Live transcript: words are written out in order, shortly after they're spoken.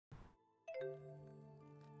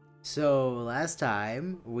So last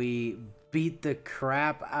time we beat the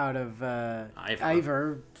crap out of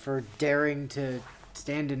Ivar for daring to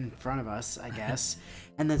stand in front of us, I guess,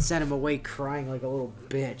 and then sent him away crying like a little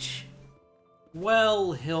bitch.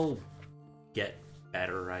 Well, he'll get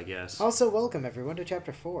better, I guess. Also, welcome everyone to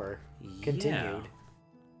Chapter 4. Continued. Yeah.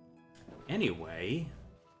 Anyway.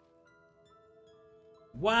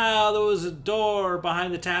 Wow, there was a door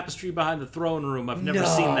behind the tapestry behind the throne room. I've never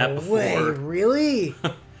seen that before. Way, really?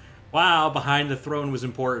 Wow, behind the throne was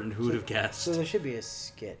important. Who'd have guessed? So there should be a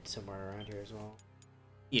skit somewhere around here as well.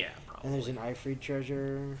 Yeah, probably. And there's an Ifrit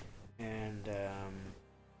treasure, and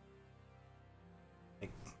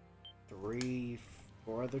like 3,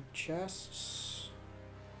 4 other chests.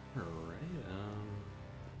 Alright,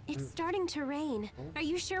 It's starting to rain. Are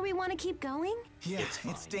you sure we want to keep going? Yeah,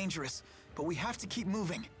 it's dangerous, but we have to keep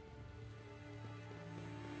moving.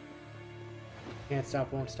 Can't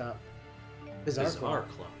stop, won't stop. Bizarre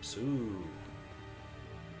clumps. Ooh.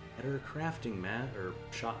 Better crafting mat or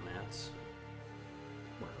shop mats.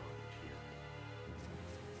 Where are we here?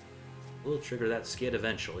 We'll trigger that skid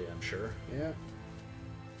eventually, I'm sure. Yeah.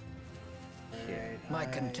 My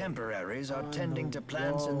contemporaries are tending to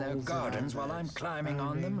plants in their gardens while I'm climbing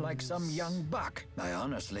on them like some young buck. I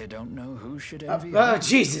honestly don't know who should envy. Oh,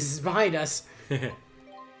 Jesus, it's behind us.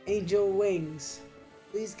 Angel wings.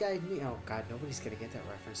 Please guide me. Oh, God, nobody's going to get that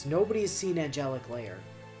reference. Nobody's seen Angelic Lair.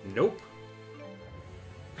 Nope.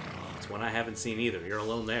 It's one I haven't seen either. You're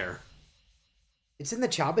alone there. It's in the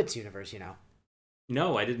Chobbits universe, you know.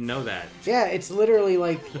 No, I didn't know that. Yeah, it's literally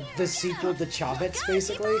like the sequel to Chobbits,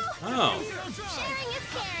 basically. Oh. Sharing is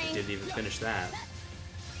caring. Didn't even finish that.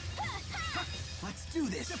 Let's do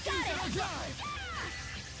this.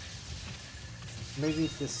 Maybe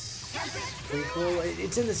it's this prequel.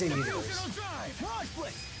 It's in the same universe.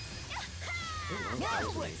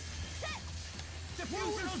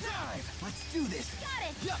 Let's do this. Got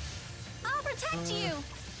it. I'll protect you.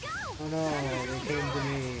 Go. Oh no, they came to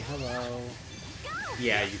me. Hello.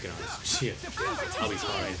 Yeah, you can always. Shit. I'll be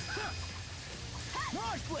fine.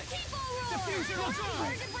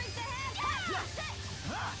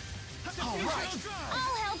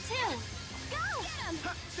 I'll help too. Go.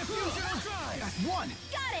 That's one.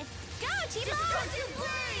 Got it. Go, Tipo.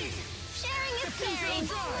 Sharing is caring.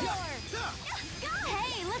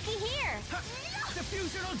 Hey, looky here.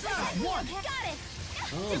 One. Got it.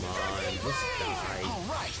 Come on, just die. All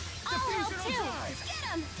right. I'll help too. Get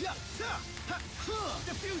him.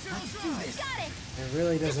 Let's do this. Got it. It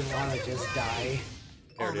really doesn't want to just die.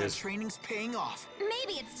 There All it that is. training's paying off.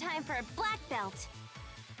 Maybe it's time for a black belt.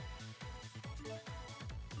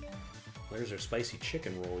 Where's our spicy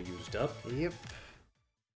chicken roll used up? Yep.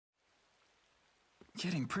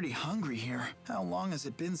 Getting pretty hungry here. How long has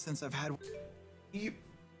it been since I've had... Yep.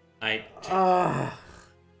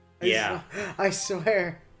 Yeah. I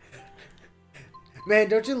swear. Man,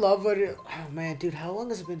 don't you love what it... Oh, man, dude, how long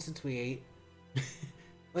has it been since we ate?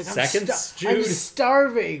 Like, Seconds, I'm Jude?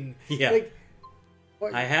 starving. Yeah. Like,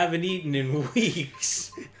 what? I haven't eaten in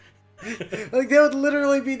weeks. Like, that would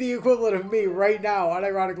literally be the equivalent of me right now,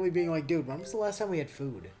 unironically being like, dude, when was the last time we had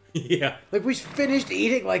food? Yeah. Like, we finished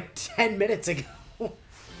eating like 10 minutes ago. Oh.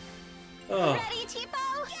 Ready,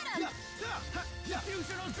 Tipo? Get him.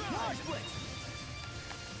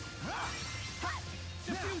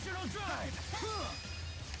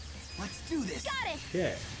 Let's do this. Got it.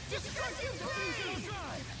 Yeah.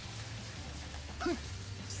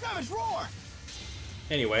 Savage roar.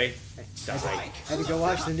 Anyway, die. Had to go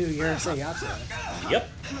watch the new USA Yatsu. Yep.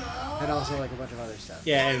 And also, like, a bunch of other stuff.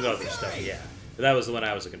 Yeah, and other stuff, yeah. But that was the one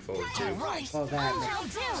I was looking forward to. Well, that and I'll the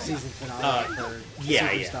do it. season finale for yeah,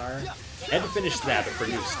 Superstar. Had to finish that, but for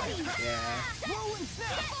new stuff. Yeah.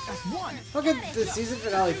 That's one. Look at the season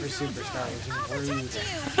finale for Superstar was rude.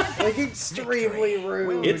 Like, extremely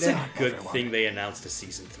rude. It's a good thing they announced a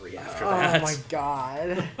season 3 after Oh that. my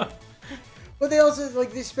god. But they also,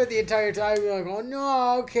 like, they spent the entire time being like, oh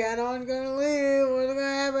no, Canon's gonna leave, what's gonna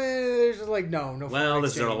happen? They're just like, no Well, foreign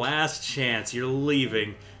this is our exchange. last chance. You're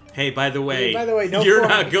leaving. Hey, by the way, no you're foreign-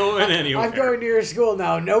 not going anywhere. I'm going to your school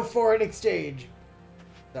now, no foreign exchange.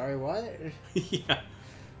 Sorry, what? Yeah.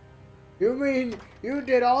 You mean you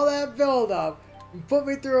did all that build-up and put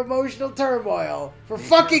me through emotional turmoil for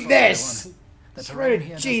fucking careful, this? everyone. The Swear terrain to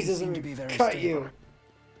here Jesus, doesn't I'm seem to be gonna very cut stable. you.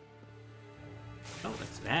 Oh,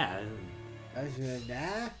 that's bad. I was gonna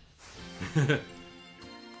die. Don't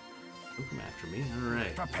come after me. All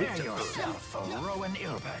right. Prepare yourself for Rowan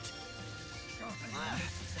Ilbert.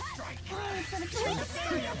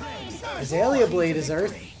 Azalea Blade is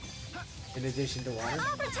Earth, in addition to water.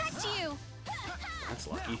 I'll protect you. That's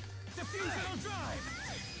lucky.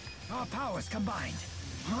 Our powers combined.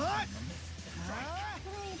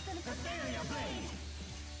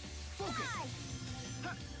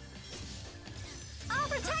 I'll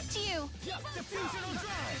protect you!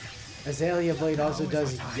 Xillia Blade also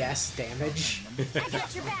does yes damage. I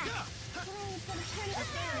got your back!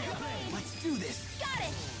 Let's do this. Got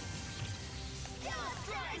it!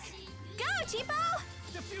 Go, Tipo!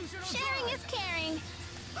 Sharing is caring!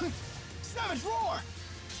 Savage roar!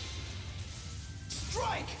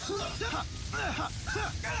 Strike!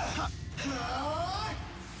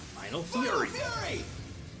 Final Fury!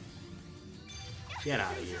 Get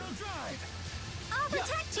out of here. I'll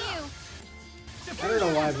protect you! I don't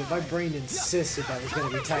know why, but my brain insisted that was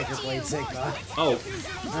going to be Tiger Blade Sigma. Oh,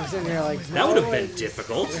 I'm sitting here like, that would have been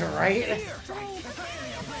difficult. Right?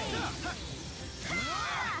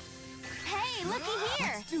 Hey, looky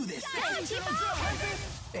here! Do this. Go,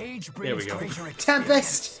 Tipo! Age There we brings go. greater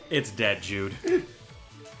Tempest! It's dead, Jude.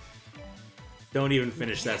 Don't even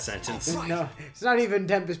finish that sentence. No, it's not even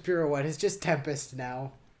Tempest Pirouette, it's just Tempest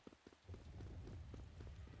now.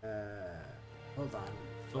 Hold on.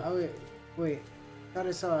 Oh, wait. Thought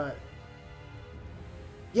I saw it.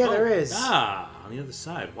 Yeah, there is. Ah, on the other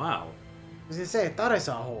side. Wow. I was gonna say, I thought I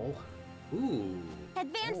saw a hole. Ooh.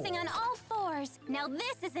 Advancing on all fours. Now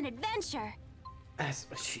this is an adventure. That's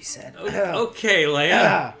what she said. Okay,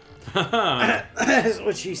 Leia. That's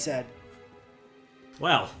what she said.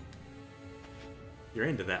 Well, you're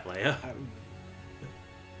into that, Leia.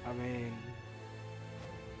 I mean...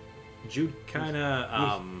 Jude kind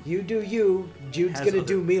of, You do you. Jude's gonna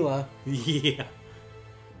do Milla. Yeah.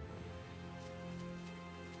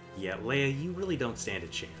 Yeah, Leia, you really don't stand a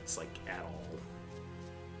chance, like, at all.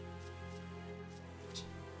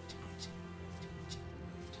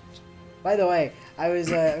 By the way, I was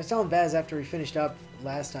telling Baz after we finished up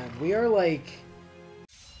last time, we are like...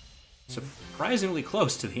 Surprisingly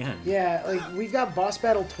close to the end. Yeah, like, we've got boss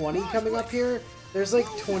battle 20 coming up here. There's like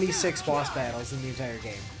 26 boss battles in the entire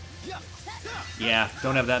game. Yeah,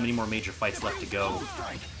 don't have that many more major fights left to go.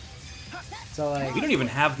 So, like... We don't even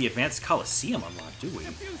have the Advanced Coliseum unlocked, do we? I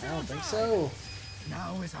don't think so.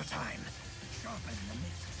 Now is our time. Sharpen the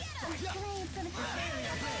mist.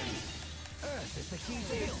 Earth is the key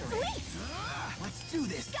to victory. Sweet! Let's do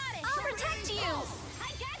this. Got it! I'll protect you!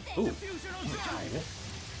 I got this! Ooh.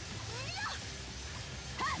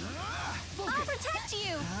 I'll protect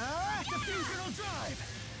you! Diffusional drive.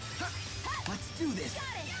 Let's do this.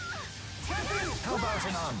 Got it! How about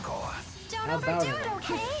an encore? Don't How about overdo it? it,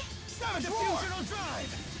 okay? Diffusional drive.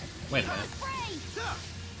 Wait a minute. Spray!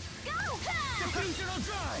 Go! Diffusional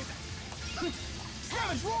drive.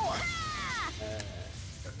 Savage roar.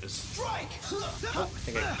 Strike. I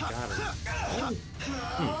think I got it.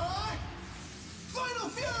 Final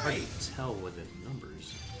Hard fury. to tell with the numbers.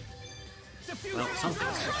 Well,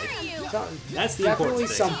 something's died. You! That's the Definitely important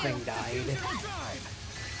thing. something died.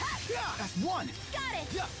 That's one. Got it!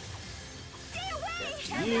 Stay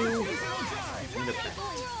away! You.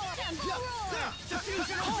 Temple roll!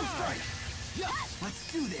 Diffusional strike. Let's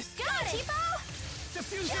do this. Got it! Tipo!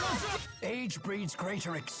 Diffusional drive. Age breeds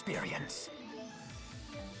greater experience.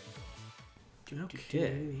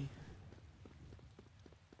 Okay.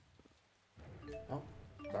 Oh,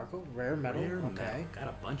 sparkle, rare metal. Rare Okay. metal. Got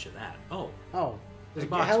a bunch of that. Oh, Oh, there's a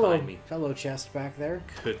box hello, behind me. fellow chest back there.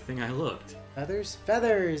 Good thing I looked. Feathers,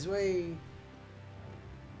 feathers. Way.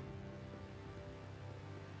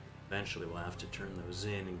 Eventually, we'll have to turn those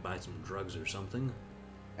in and buy some drugs or something.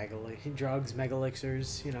 Drugs,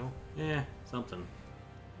 megalixirs. You know, Yeah, something.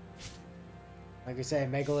 like I say,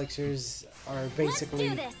 megalixirs are basically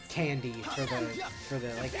do this. candy for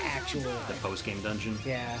the like actual. The post-game dungeon.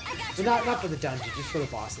 Yeah, but not for the dungeon, just for the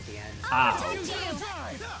boss at the end. Ow. Protect you!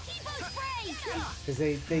 Tipo spray! Because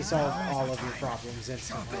they solve all of your problems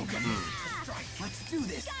instantly. Let's do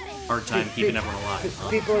this. Hard time keeping everyone alive, huh?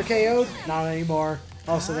 People are KO'd? Not anymore.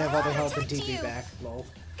 Also, they have all their health and TP back. Lol.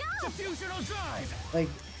 Diffusional drive. Like,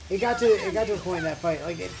 it got to a point in that fight.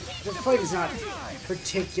 Like, the fight is not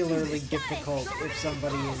particularly difficult if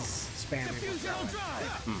somebody is spamming with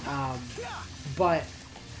throwing. But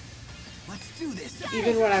Let's do this.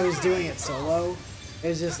 even when I was doing it solo, it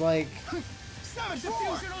was just like, Savage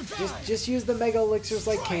diffusional drive. just use the mega elixirs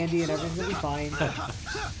like candy and everything's gonna be fine. Oh,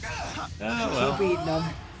 Keep well. eating them.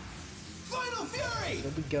 Final fury.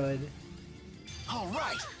 It'll be good. All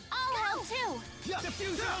right. I'll help too!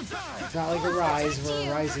 Diffusional drive. It's not like a Rise, where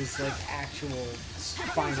a Rise is like actual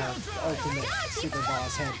final ultimate super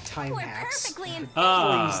boss had time We're hacks. perfectly in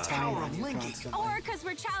Ah. Freeze time on you constantly. Or because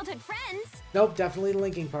we're childhood friends. Nope, definitely the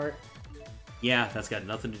linking part. Yeah, that's got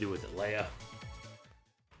nothing to do with it, Leia.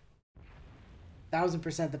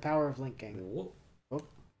 1000% the power of linking. Whoa. Oh.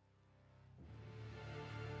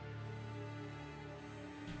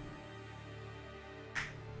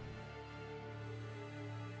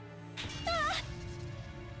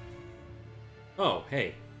 Oh,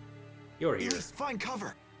 hey. You're here. Please find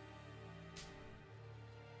cover.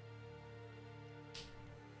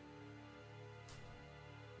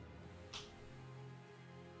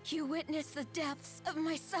 You witnessed the depths of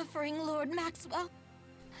my suffering, Lord Maxwell.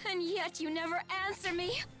 And yet you never answer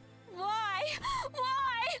me. Why?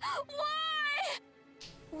 Why? Why?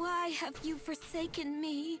 Why have you forsaken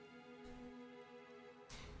me?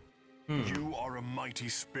 You are a mighty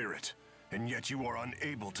spirit, and yet you are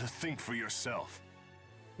unable to think for yourself.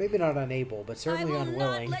 Maybe not unable, but certainly unwilling. I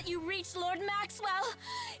will not let you reach Lord Maxwell.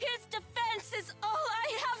 His defense is all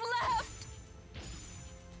I have left.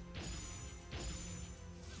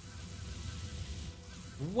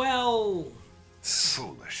 Well...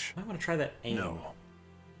 Foolish. I want to try that aim. No.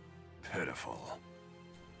 Pitiful.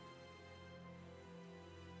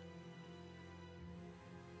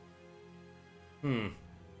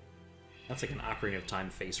 That's like an Ocarina of Time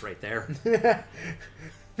face right there.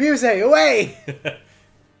 Muse, away!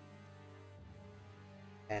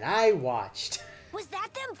 And I watched. Was that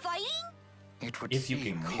them fighting? It would If you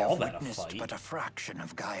seem can we call have that a witnessed fight. but a fraction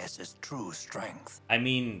of Gaius's true strength. I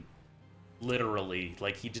mean, literally,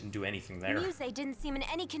 like he didn't do anything there. Muse didn't seem in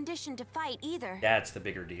any condition to fight either. That's the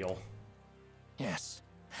bigger deal. Yes,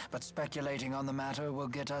 but speculating on the matter will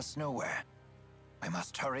get us nowhere. We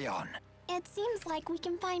must hurry on. It seems like we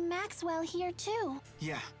can find Maxwell here too.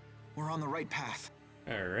 Yeah, we're on the right path.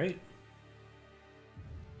 Alright.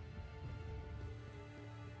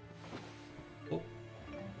 Oh.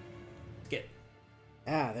 Get.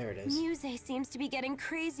 Ah, there it is. Muse seems to be getting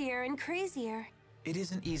crazier and crazier. It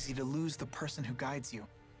isn't easy to lose the person who guides you.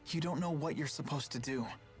 You don't know what you're supposed to do.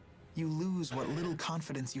 You lose what little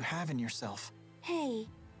confidence you have in yourself. Hey,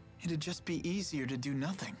 It'd just be easier to do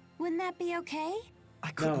nothing. wouldn't that be okay?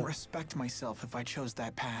 I couldn't No. respect myself if I chose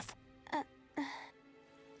that path.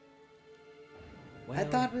 Well, I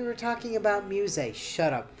thought we were talking about Muse.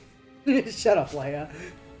 Shut up. Shut up, Leia.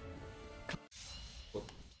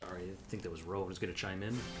 Whoop, sorry, I think that was Ro who was going to chime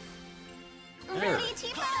in. Ready,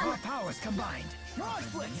 team Our up! powers combined.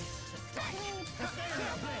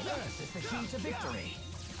 This is the key to victory.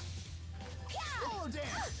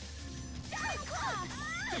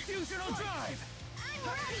 Diffusional drive! I'm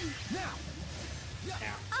ready! Now!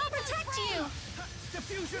 I'll protect you!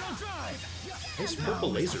 Diffusional drive! Nice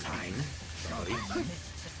purple laser beam. Somebody.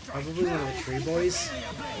 Probably one of the tree boys.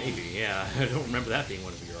 Maybe, yeah. I don't remember that being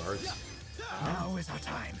one of your arts. Now is our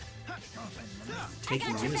time.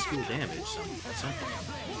 Taking minuscule damage. Something.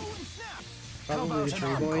 Probably the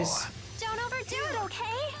tree boys. Don't overdo it,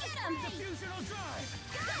 okay? Get him! Diffusional drive!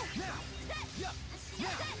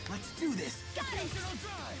 Let's do this!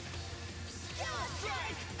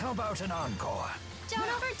 How about an encore? Don't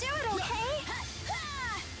overdo it, okay?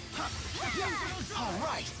 All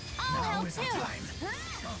right. I'll Now help is our too. time.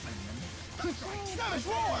 Savage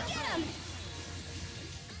roar! Get him!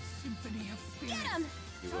 Symphony of Get him!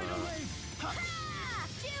 You, Ah,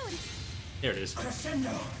 dude! there it is.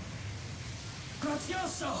 Crescendo.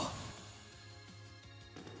 Grazioso.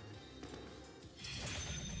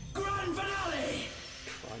 Grand finale.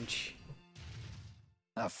 Crunch.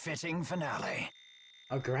 A fitting finale.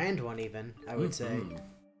 A grand one, even, I would say.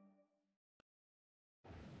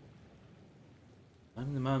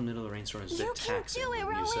 I'm the mountain middle of the rainstorm is a You bit can taxing, do it,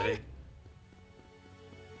 wouldn't you Rowan. say?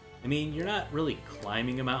 I mean, you're not really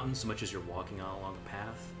climbing a mountain so much as you're walking along a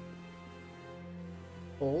path.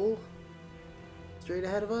 Hole? Straight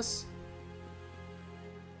ahead of us?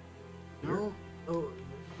 No? Oh,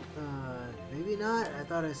 maybe not? I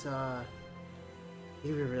thought I saw...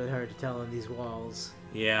 It'd be really hard to tell on these walls.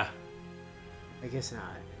 Yeah. I guess not.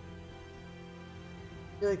 I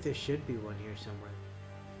feel like there should be one here somewhere.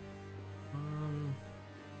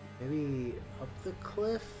 Maybe up the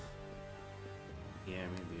cliff? Yeah,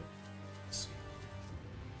 maybe. Let's see.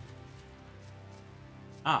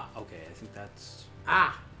 Ah, okay. I think that's.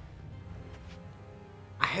 Ah!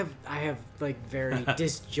 I have like very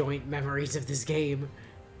disjoint memories of this game.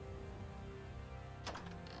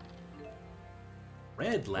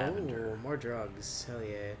 Red lavender. Oh, more drugs. Hell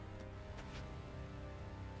yeah.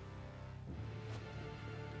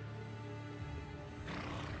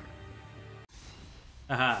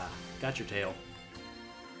 Aha! Got your tail.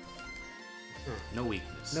 No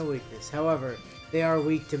weakness. No weakness. However, they are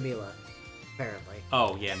weak to Milla, apparently.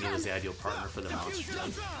 Oh yeah, Mila's the ideal partner for the monster.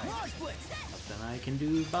 Nothing I can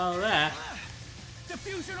do about that.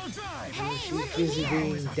 Diffusional drive! Hey, look at Busy here!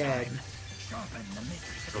 being dead.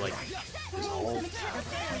 For like dissolve.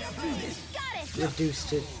 Got it! Reduced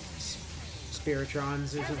to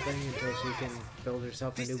spiritrons or something until she can build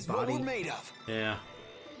herself a new body. made of. Yeah.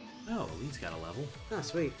 Oh, he's got a level. Oh,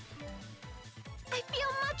 sweet. I feel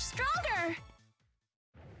much stronger!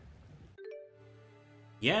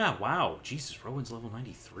 Yeah, wow. Jesus, Rowan's level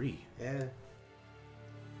 93. Yeah. Okay,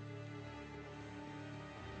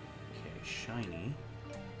 shiny.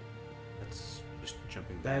 That's just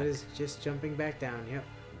jumping back. That is just jumping back down, yep.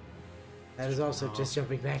 That is also just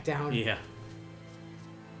jumping back down. Yeah.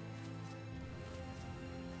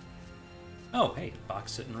 Oh, hey,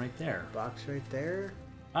 box sitting right there. Box right there.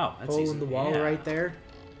 Oh, that's Hole easy. in the wall right there.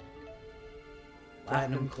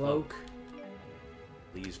 Platinum cloak.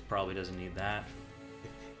 Leaves probably doesn't need that.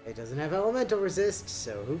 It doesn't have elemental resist,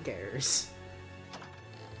 so who cares?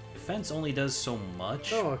 Defense only does so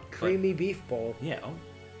much. Oh, a creamy beef bowl. Yeah, oh,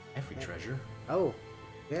 every treasure. Oh,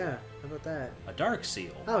 yeah. How about that? A dark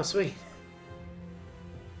seal. Oh, sweet.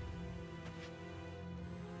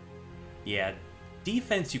 Yeah,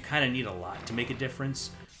 defense you kind of need a lot to make a difference,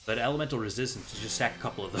 but elemental resistance, you just stack a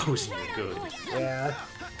couple of those and you're good. Yeah.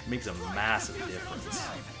 Makes a massive difference.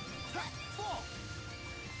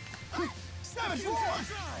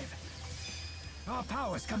 Our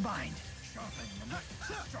powers combined.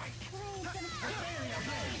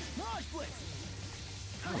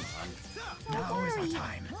 Come on. Now is our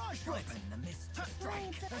time.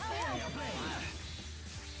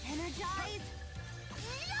 Energize.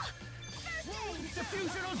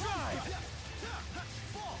 Diffusional drive.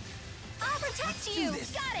 I'll protect you.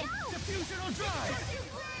 Got it. Diffusional drive.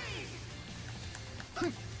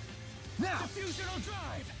 Now. Diffusional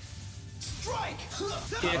drive. Strike.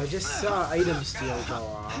 I just saw item steal go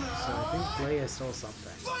off, so I think Leia stole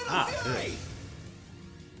something. Ah, good.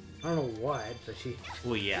 I don't know what, but she...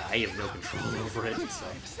 Well, yeah, I have no control over it, so...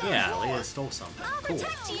 Yeah, Leia stole something. I'll Cool.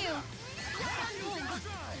 protect you.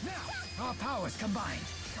 Our powers combined.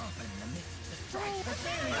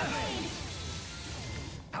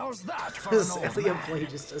 How's that for This an old Xillia man? blade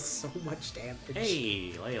just does so much damage.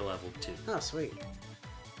 Hey, Leia level 2. Oh, sweet.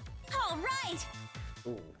 All right.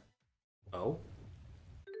 Ooh. Oh?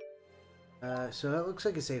 So that looks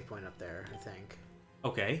like a save point up there, I think.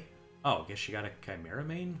 Okay. Oh, I guess you got a Chimera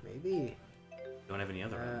main? Maybe. Don't have any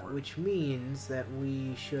other anymore. Which means that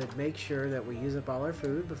we should make sure that we use up all our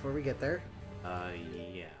food before we get there.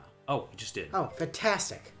 Yeah. Oh, we just did. Oh,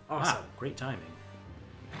 fantastic. Awesome. Wow, great timing.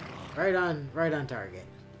 Right on target.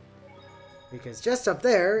 Because just up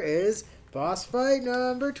there is boss fight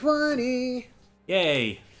number 20.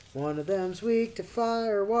 Yay! One of them's weak to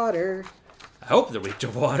fire water. I hope they're weak to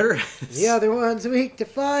water. The other one's weak to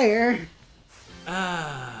fire.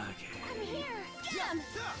 Ah, okay. I'm here. Get him.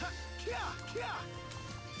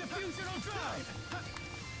 Diffusional drive.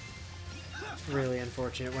 It's really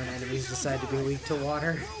unfortunate when enemies decide to be weak to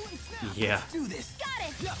water. Yeah. Do this. Got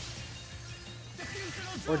it.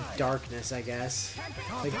 Or darkness, I guess.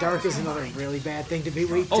 Like, dark is another really bad thing to be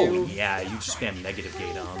weak to. Oh, yeah, you spam negative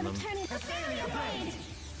gate on them.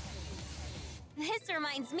 This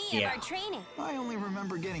reminds me Yeah. of our training. I only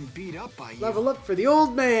remember getting beat up by you. Level up for the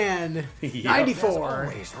old man! Yeah. 94!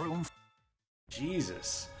 Always room.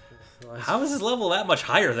 Jesus. How is his level that much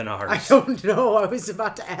higher than ours? I don't know. I was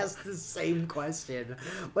about to ask the same question.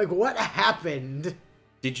 Like, what happened?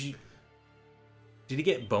 Did he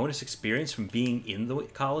get bonus experience from being in the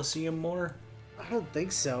Coliseum more? I don't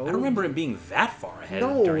think so. I don't remember him being that far ahead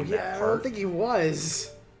No, during yeah, that I part. don't think he was.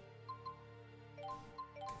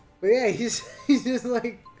 But yeah, he's just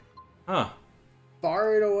like Huh.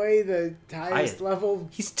 far and away the highest level.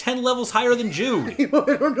 He's 10 levels higher than Jude. I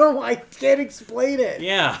don't know. I can't explain it.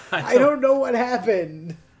 Yeah. I don't know what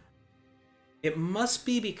happened. It must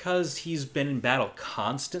be because he's been in battle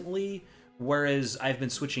constantly, whereas I've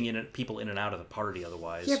been switching people in and out of the party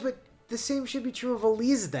otherwise. Yeah, but the same should be true of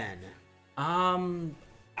Elise then.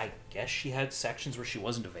 I guess she had sections where she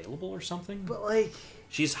wasn't available or something. But like,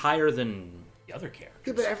 She's higher than the other characters.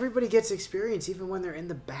 yeah, but everybody gets experience even when they're in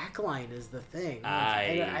the back line is the thing. Like,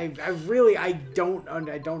 I don't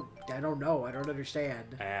know. I don't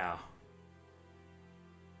understand. Yeah.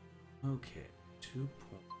 Okay, 2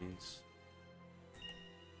 points.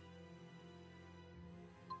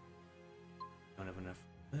 Don't have enough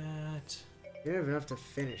of that. You don't have enough to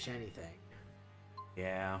finish anything.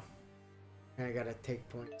 Yeah. And I gotta take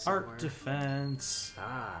points somewhere. Art defense.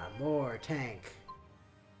 Ah, more tank.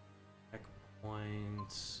 Check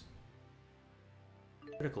points.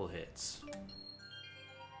 Critical hits.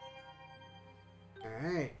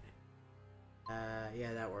 Alright.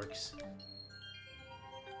 Yeah, that works.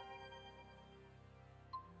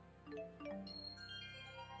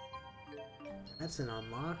 That's an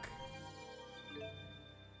unlock.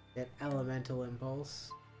 Get elemental impulse.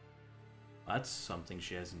 That's something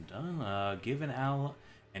she hasn't done. Give an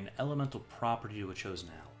elemental property to a chosen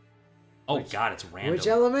ally. Oh god, it's random. Which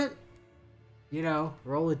element? You know,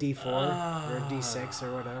 roll a d4 or a d6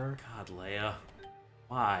 or whatever. God, Leia.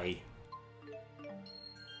 Why?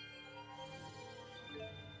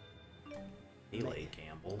 Melee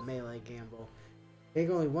gamble. Melee gamble. Take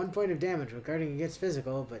only 1 point of damage when guarding against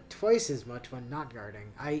physical, but twice as much when not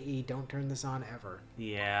guarding, i.e. don't turn this on ever.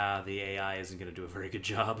 Yeah, the AI isn't going to do a very good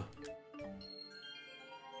job.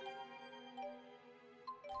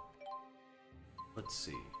 Let's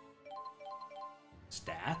see.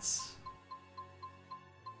 Stats?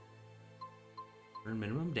 Turn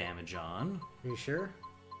minimum damage on. Are you sure?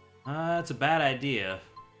 That's a bad idea.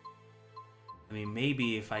 I mean,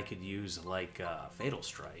 maybe if I could use, like, Fatal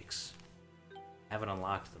Strikes. Haven't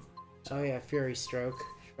unlocked them. Oh yeah, Fury Stroke.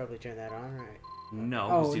 Should probably turn that on, right? No.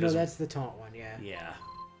 Oh, no, that's the taunt one, yeah. Yeah.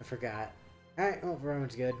 I forgot. Alright, well,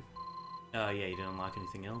 Rowan's good. Yeah, you didn't unlock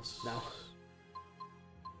anything else? No.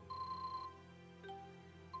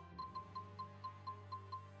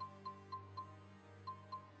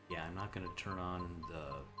 Yeah, I'm not going to turn on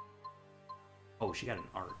the... Oh, she got an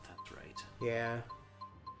art, that's right. Yeah.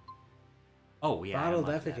 Oh, yeah. Bottled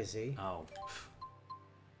efficacy. That. Oh.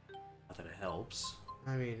 Not that it helps.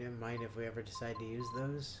 I mean, it might if we ever decide to use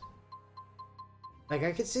those. Like,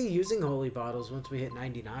 I could see using holy bottles once we hit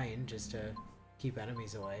 99, just to keep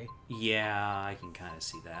enemies away. Yeah, I can kind of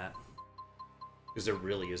see that. Because there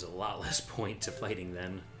really is a lot less point to fighting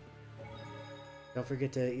then. Don't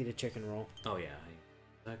forget to eat a chicken roll. Oh, yeah.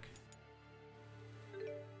 Sec.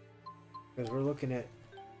 Because we're looking at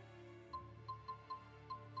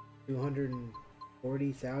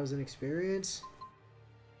 240,000 experience.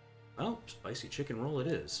 Oh, spicy chicken roll it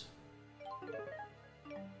is.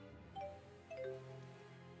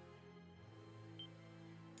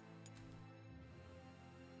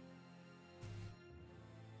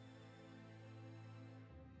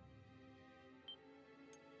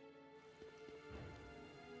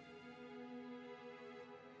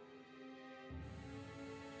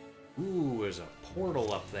 Ooh, there's a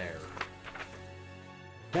portal up there.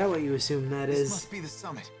 Is that what you assume that is? This must be the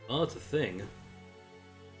summit. Oh, it's a thing.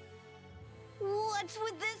 What's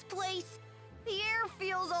with this place? The air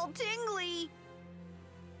feels all tingly.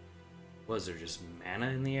 Was there just mana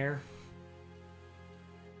in the air?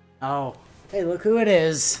 Oh. Hey, look who it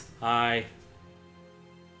is. Hi.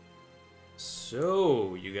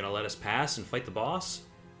 So, you gonna let us pass and fight the boss?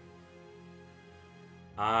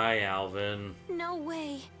 Hi, Alvin. No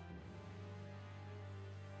way.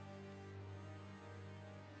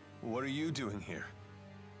 What are you doing here?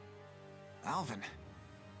 Alvin,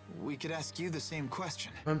 we could ask you the same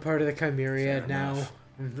question. I'm part of the Chimeriad now. enough.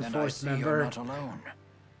 I'm the And I fourth see member. you're not alone.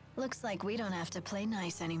 Looks like we don't have to play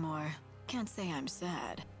nice anymore. Can't say I'm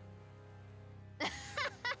sad. That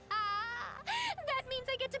means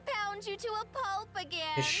I get to pound you to a pulp again.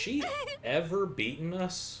 Has she ever beaten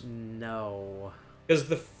us? No. Because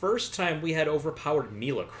the first time we had overpowered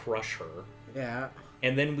Milla crush her, Yeah.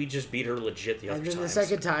 and then we just beat her legit the other And then times. the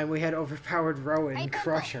second time we had overpowered Rowan Hey,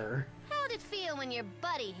 crush Bubble. her. How'd it feel when your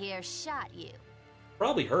buddy here shot you?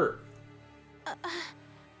 Probably hurt.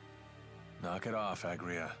 Knock it off,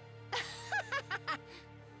 Agria.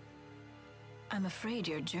 I'm afraid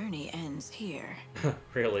your journey ends here.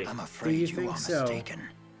 Really? I'm afraid you think are so? mistaken.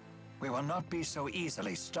 We will not be so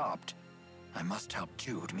easily stopped. I must help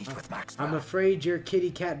Jude meet with Maxwell. I'm afraid your kitty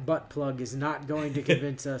cat butt plug is not going to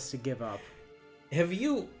convince us to give up. Have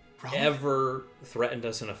you ever threatened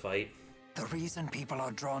us in a fight? The reason people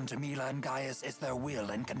are drawn to Milla and Gaius is their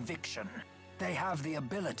will and conviction. They have the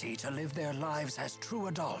ability to live their lives as true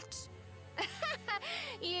adults.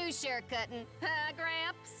 You sure couldn't, huh,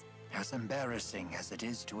 Gramps? As embarrassing as it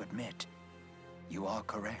is to admit, you are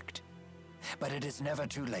correct. But it is never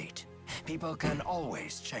too late. People can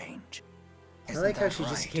always change. I Isn't like how that she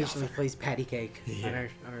just right, occasionally Alvin? plays patty cake Yeah.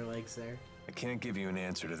 on her legs there. I can't give you an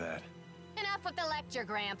answer to that. Enough with the lecture,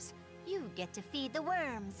 Gramps. You get to feed the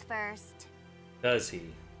worms first. Does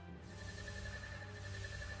he?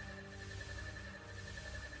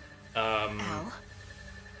 Al?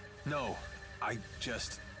 No, I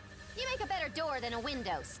just... You make a better door than a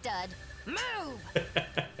window, stud. Move!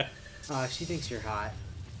 She thinks you're hot.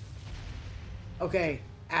 Okay,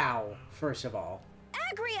 ow, first of all.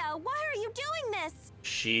 Agria, why are you doing this?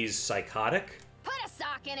 She's psychotic? Put a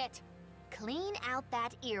sock in it. Clean out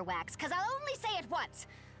that earwax, cause I'll only say it once.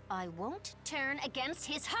 I won't turn against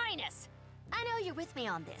His Highness. I know you're with me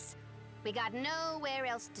on this. We got nowhere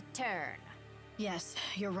else to turn. Yes,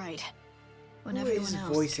 you're right. When Who everyone is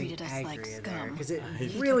else voicing treated us like Agria there? scum, Because it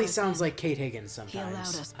he really took us sounds in. like Kate Higgins He sometimes.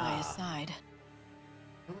 allowed us by his side.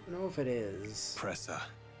 I don't know if it is. Presa.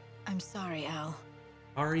 I'm sorry, Al.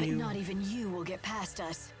 Are But you? not even you will get past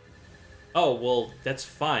us. Oh, well, that's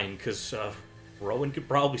fine, because Rowan could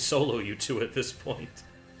probably solo you two at this point.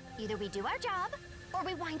 Either we do our job, or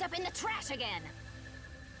we wind up in the trash again.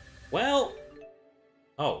 Well...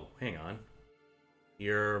 Oh, hang on.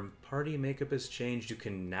 Your party makeup has changed. You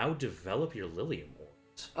can now develop your Lilium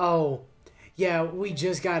orbs. Oh, yeah, we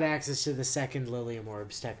just got access to the second Lilium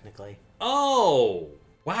orbs, technically. Oh!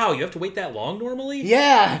 Wow, you have to wait that long normally?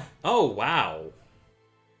 Yeah! Oh, wow.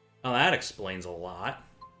 Well, that explains a lot.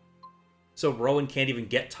 So Rowan can't even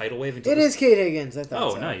get Tidal Wave until It is Kate Higgins, I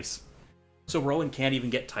thought so. Nice. So Rowan can't even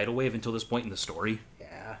get Tidal Wave until this point in the story?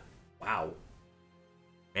 Yeah. Wow.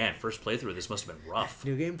 Man, first playthrough, this must have been rough.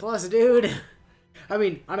 New Game Plus, dude. I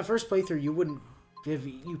mean, on a first playthrough,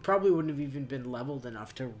 you probably wouldn't have even been leveled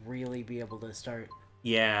enough to really be able to start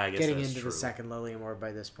yeah, I guess getting that's into true. the second Lilium orb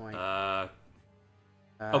by this point.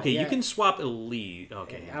 Okay, yeah. you can swap Elite.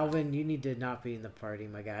 Okay. Alvin, you need to not be in the party,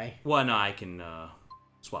 my guy. Well, no, I can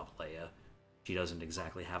swap Leia. She doesn't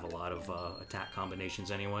exactly have a lot of attack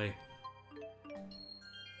combinations anyway.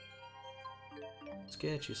 Let's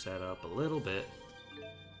get you set up a little bit.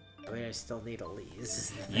 I mean, I still need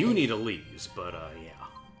Elise. You need Elise, but yeah.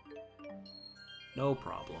 No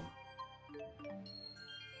problem.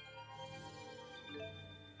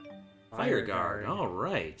 Fire Guard,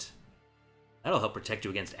 alright. That'll help protect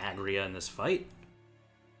you against Agria in this fight.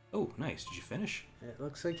 Oh, nice. Did you finish? It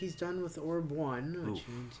looks like he's done with Orb 1, which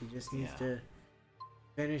means he just needs to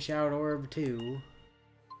finish out Orb 2.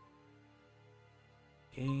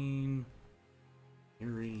 Gain...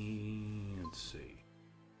 Let's see.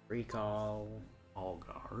 Recall. All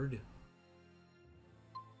Guard.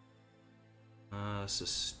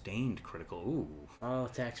 Sustained critical. Ooh. All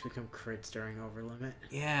attacks become crits during Overlimit.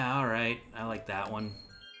 Yeah, alright. I like that one.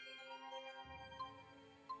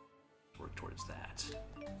 Let's work towards that.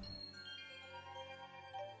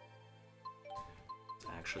 Let's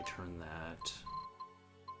actually turn that...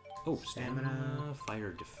 Oh, stamina.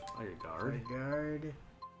 Fire Guard. Fire Guard. Do you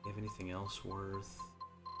have anything else worth...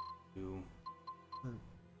 You...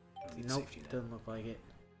 Nope, doesn't look like it.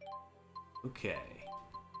 Okay.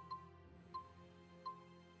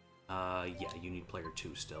 Yeah, you need player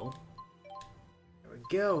 2 still. There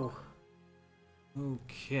we go.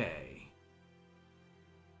 Okay.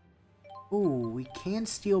 Ooh, we can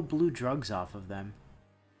steal blue drugs off of them.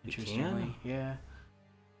 You Interestingly, can? yeah.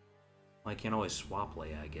 Well, I can always swap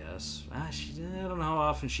Leia, I guess. I don't know how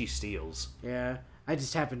often she steals. Yeah, I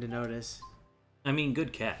just happened to notice. I mean,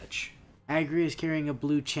 good catch. Agria is carrying a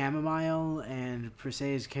blue chamomile, and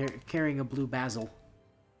Presa is carrying a blue basil.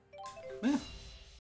 Yeah,